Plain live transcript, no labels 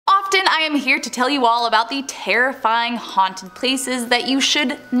I am here to tell you all about the terrifying haunted places that you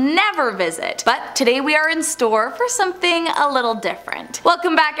should never visit. But today we are in store for something a little different.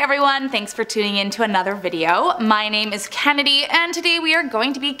 Welcome back everyone, thanks for tuning in to another video. My name is Kennedy and today we are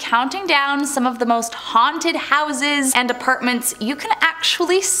going to be counting down some of the most haunted houses and apartments you can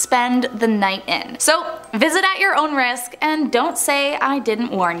actually spend the night in. So visit at your own risk and don't say I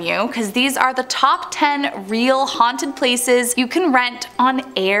didn't warn you, because these are the top 10 real haunted places you can rent on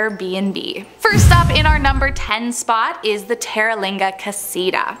Airbnb. First up in our number 10 spot is the Terlingua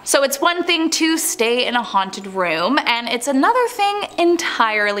Casita. So it's one thing to stay in a haunted room, and it's another thing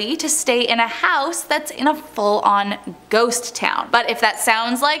entirely to stay in a house that's in a full-on ghost town. But if that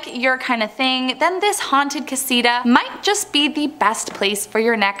sounds like your kind of thing, then this haunted casita might just be the best place for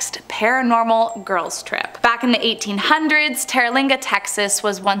your next paranormal girls trip. Back in the 1800s, Terlingua, Texas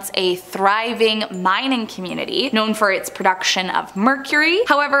was once a thriving mining community known for its production of mercury.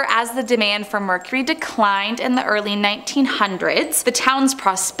 However, as the demand for mercury declined in the early 1900s, the town's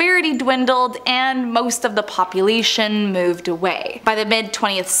prosperity dwindled and most of the population moved away. By the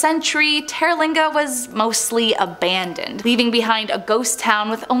mid-20th century, Terlingua was mostly abandoned, leaving behind a ghost town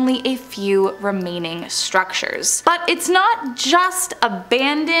with only a few remaining structures. But it's not just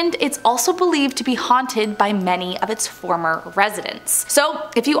abandoned, it's also believed to be haunted by many of its former residents. So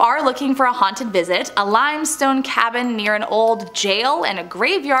if you are looking for a haunted visit, a limestone cabin near an old jail and a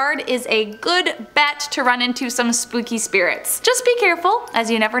graveyard is a good bet to run into some spooky spirits. Just be careful, as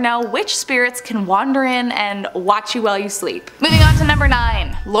you never know which spirits can wander in and watch you while you sleep. Moving on to number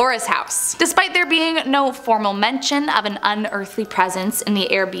 9, Laura's house. Despite there being no formal mention of an unearthly presence in the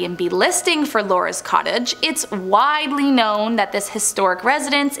Airbnb listing for Laura's cottage, it's widely known that this historic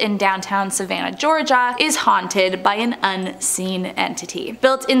residence in downtown Savannah, Georgia is haunted by an unseen entity.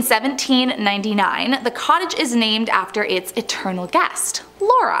 Built in 1799, the cottage is named after its eternal guest,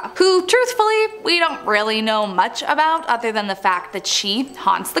 Laura, who truthfully we don't really know much about other than the fact that she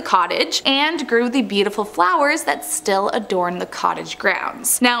haunts the cottage and grew the beautiful flowers that still adorn the cottage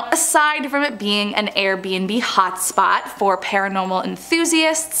grounds. Now, aside from it being an Airbnb hotspot for paranormal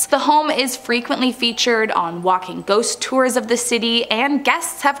enthusiasts, the home is frequently featured on walking ghost tours of the city, and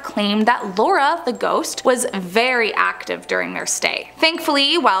guests have claimed that Laura, the ghost, was very active during their stay.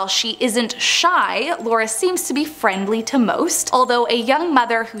 Thankfully, while she isn't shy, Laura seems to be friendly to most, although a young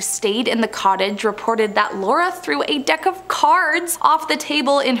mother who stayed in the cottage reported that Laura threw a deck of cards off the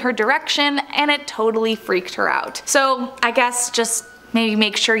table in her direction and it totally freaked her out. So I guess just maybe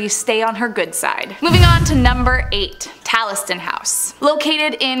make sure you stay on her good side. Moving on to number 8, Talliston House.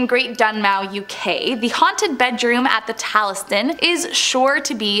 Located in Great Dunmow, UK, the haunted bedroom at the Talliston is sure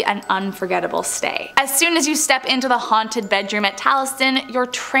to be an unforgettable stay. As soon as you step into the haunted bedroom at Talliston, you're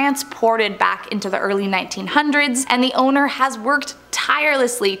transported back into the early 1900s, and the owner has worked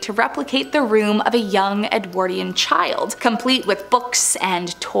tirelessly to replicate the room of a young Edwardian child, complete with books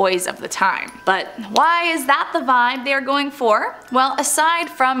and toys of the time. But why is that the vibe they are going for? Well, aside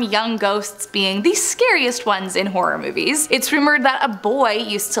from young ghosts being the scariest ones in horror movies, it's rumored that a boy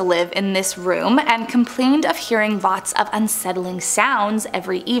used to live in this room and complained of hearing lots of unsettling sounds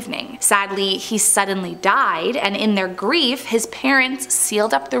every evening. Sadly, he suddenly died, and in their grief, his parents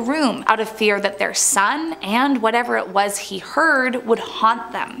sealed up the room out of fear that their son and whatever it was he heard would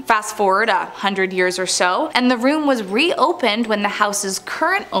haunt them. Fast forward 100 years or so, and the room was reopened when the house's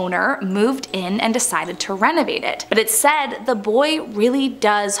current owner moved in and decided to renovate it. But it's said the boy really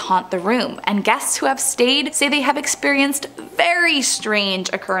does haunt the room, and guests who have stayed say they have experienced very strange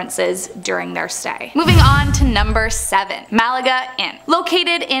occurrences during their stay. Moving on to number 7, Malaga Inn.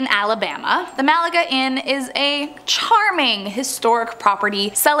 Located in Alabama, the Malaga Inn is a charming historic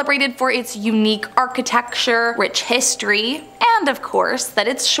property celebrated for its unique architecture, rich history, and of course that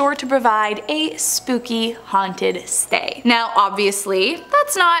it's sure to provide a spooky haunted stay. Now obviously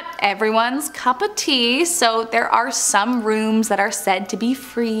that's not everyone's cup of tea, so there are some rooms that are said to be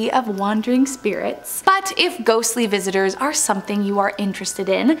free of wandering spirits. But if ghostly visitors are something you are interested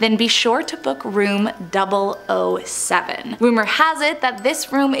in, then be sure to book room 007. Rumor has it that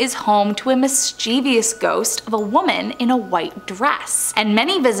this room is home to a mischievous ghost of a woman in a white dress, and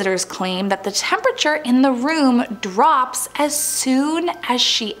many visitors claim that the temperature in the room drops as soon as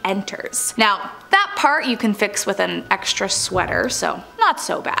she enters. Now, that part you can fix with an extra sweater, so not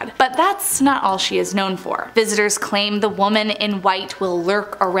so bad. But that's not all she is known for. Visitors claim the woman in white will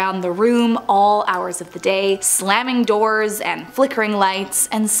lurk around the room all hours of the day, slamming doors and flickering lights,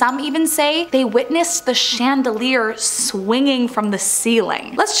 and some even say they witnessed the chandelier swinging from the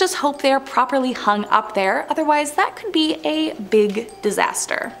ceiling. Let's just hope they are properly hung up there, otherwise that could be a big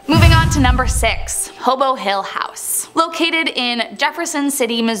disaster. Moving on to number 6, Hobo Hill House. Located in Jefferson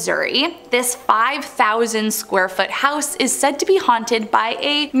City, Missouri, this 5,000 square foot house is said to be haunted by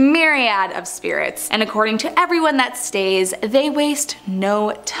a myriad of spirits, and according to everyone that stays, they waste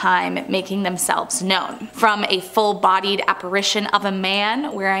no time making themselves known. From a full-bodied apparition of a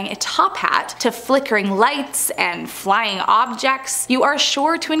man wearing a top hat to flickering lights and flying objects, you are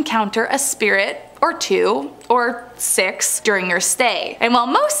sure to encounter a spirit or 2 or 6 during your stay. And while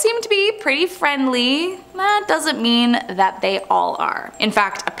most seem to be pretty friendly, that doesn't mean that they all are. In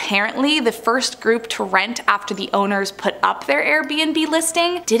fact, apparently the first group to rent after the owners put up their Airbnb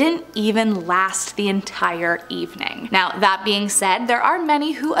listing didn't even last the entire evening. Now, that being said, there are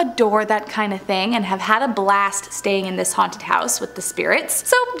many who adore that kind of thing and have had a blast staying in this haunted house with the spirits,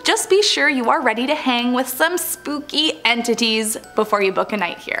 so just be sure you are ready to hang with some spooky entities before you book a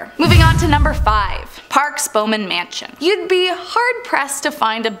night here. Moving on to number 5. Parks Bowman Mansion. You'd be hard-pressed to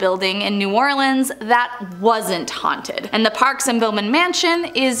find a building in New Orleans that wasn't haunted, and the Parks and Bowman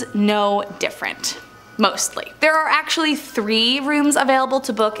Mansion is no different. Mostly. There are actually 3 rooms available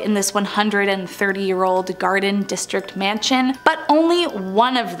to book in this 130-year-old Garden District mansion, but only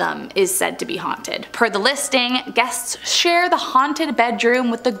one of them is said to be haunted. Per the listing, guests share the haunted bedroom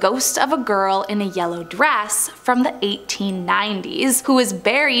with the ghost of a girl in a yellow dress from the 1890s who was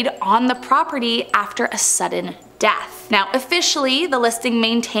buried on the property after a sudden death. Now, officially, the listing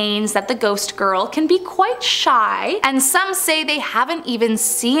maintains that the ghost girl can be quite shy, and some say they haven't even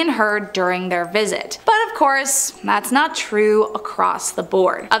seen her during their visit. But of course, that's not true across the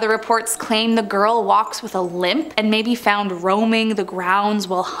board. Other reports claim the girl walks with a limp and may be found roaming the grounds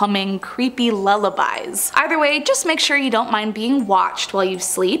while humming creepy lullabies. Either way, just make sure you don't mind being watched while you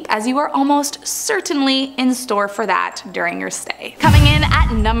sleep, as you are almost certainly in store for that during your stay. Coming in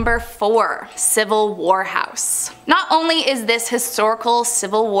at number 4, Civil War House. Not only is this historical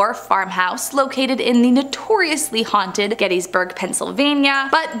Civil War farmhouse located in the notoriously haunted Gettysburg, Pennsylvania,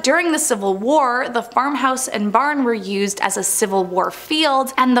 but during the Civil War, the farmhouse and barn were used as a Civil War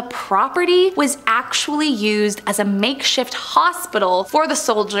field, and the property was actually used as a makeshift hospital for the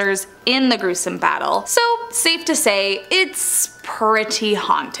soldiers in the gruesome battle. So, safe to say, it's pretty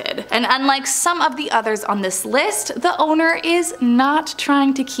haunted. And unlike some of the others on this list, the owner is not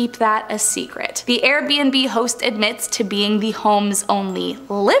trying to keep that a secret. The Airbnb host admits to being the home's only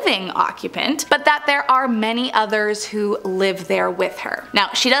living occupant, but that there are many others who live there with her. Now,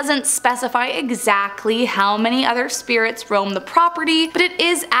 she doesn't specify exactly how many other spirits roam the property, but it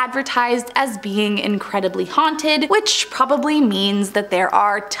is advertised as being incredibly haunted, which probably means that there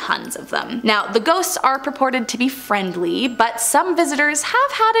are tons of them. Now, the ghosts are purported to be friendly, but some visitors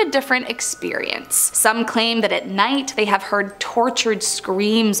have had a different experience. Some claim that at night they have heard tortured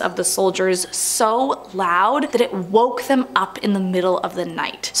screams of the soldiers so loud that it woke them up in the middle of the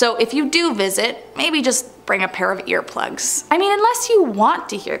night. So if you do visit, maybe just bring a pair of earplugs. I mean, unless you want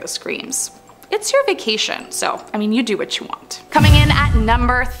to hear the screams. It's your vacation, so I mean, you do what you want. Coming in at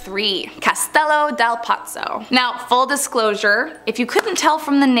number 3, Castello Dal Pozzo. Now, full disclosure, if you couldn't tell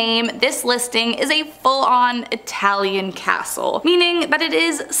from the name, this listing is a full-on Italian castle, meaning that it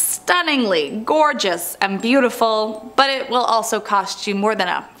is stunningly gorgeous and beautiful, but it will also cost you more than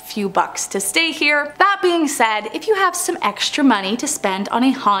a few bucks to stay here. That being said, if you have some extra money to spend on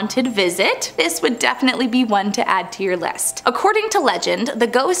a haunted visit, this would definitely be one to add to your list. According to legend, the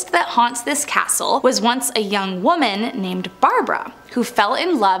ghost that haunts this castle was once a young woman named Barbara, who fell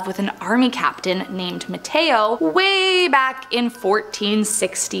in love with an army captain named Matteo way back in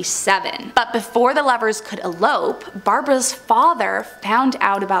 1467. But before the lovers could elope, Barbara's father found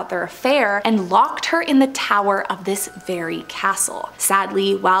out about their affair and locked her in the tower of this very castle.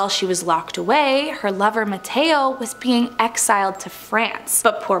 Sadly, while she was locked away, her lover Matteo was being exiled to France.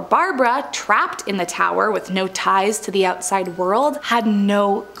 But poor Barbara, trapped in the tower with no ties to the outside world, had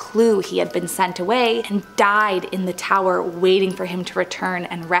no clue he had been sent away and died in the tower waiting for him to return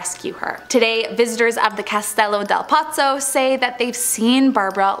and rescue her. Today, visitors of the Castello Dal Pozzo say that they've seen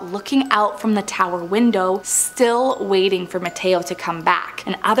Barbara looking out from the tower window, still waiting for Matteo to come back.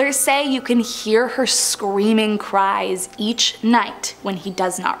 And others say you can hear her screaming cries each night when he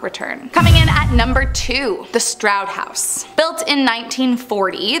does not return. Coming in at number 2, the Stroud House. Built in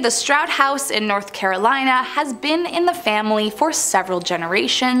 1940, the Stroud House in North Carolina has been in the family for several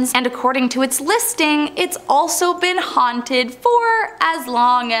generations, and according to its listing, it's also been haunted for as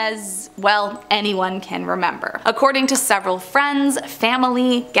long as, well, anyone can remember. According to several friends,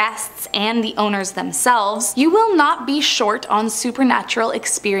 family, guests, and the owners themselves, you will not be short on supernatural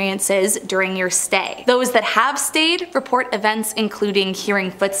experiences during your stay. Those that have stayed report events including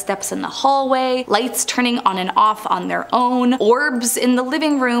hearing footsteps in the hallway, lights turning on and off on their own, orbs in the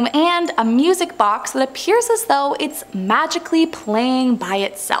living room, and a music box that appears as though it's magically playing by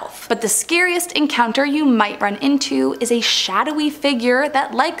itself. But the scariest encounter you might run into is a shadowy figure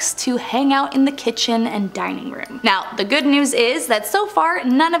that likes to hang out in the kitchen and dining room. Now, the good news is that so far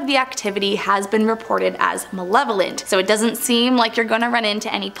none of the activity has been reported as malevolent, so it doesn't seem like you're gonna run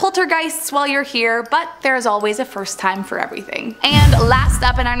into any poltergeists while you're here, but there's always a first time for everything. And last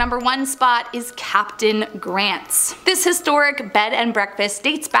up in our number 1 spot is Captain Grant's. This historic bed and breakfast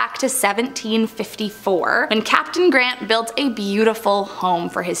dates back to 1754, when Captain Grant built a beautiful home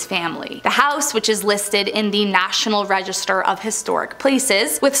for his family. The house, which is listed in the National Register of Historic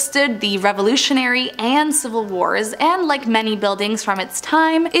Places, withstood the Revolutionary and Civil Wars, and like many buildings from its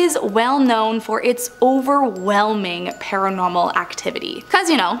time, is well known for its overwhelming paranormal activity. 'Cause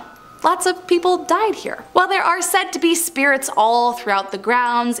you know, lots of people died here. While there are said to be spirits all throughout the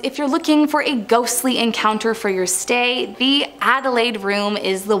grounds, if you're looking for a ghostly encounter for your stay, the Adelaide room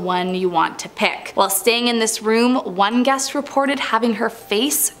is the one you want to pick. While staying in this room, one guest reported having her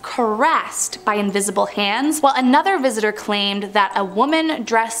face caressed by invisible hands, while another visitor claimed that a woman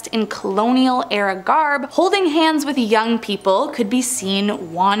dressed in colonial-era garb holding hands with young people could be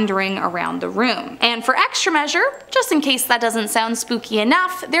seen wandering around the room. And for extra measure, just in case that doesn't sound spooky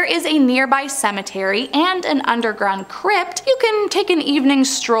enough, there is a nearby cemetery and an underground crypt you can take an evening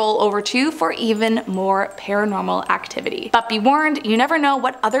stroll over to for even more paranormal activity. But be warned, you never know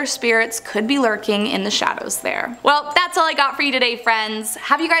what other spirits could be lurking in the shadows there. Well, that's all I got for you today, friends.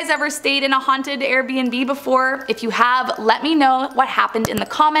 Have you guys ever stayed in a haunted Airbnb before? If you have, let me know what happened in the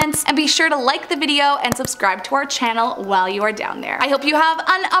comments, and be sure to like the video and subscribe to our channel while you are down there. I hope you have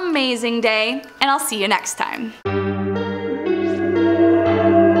an amazing day, and I'll see you next time.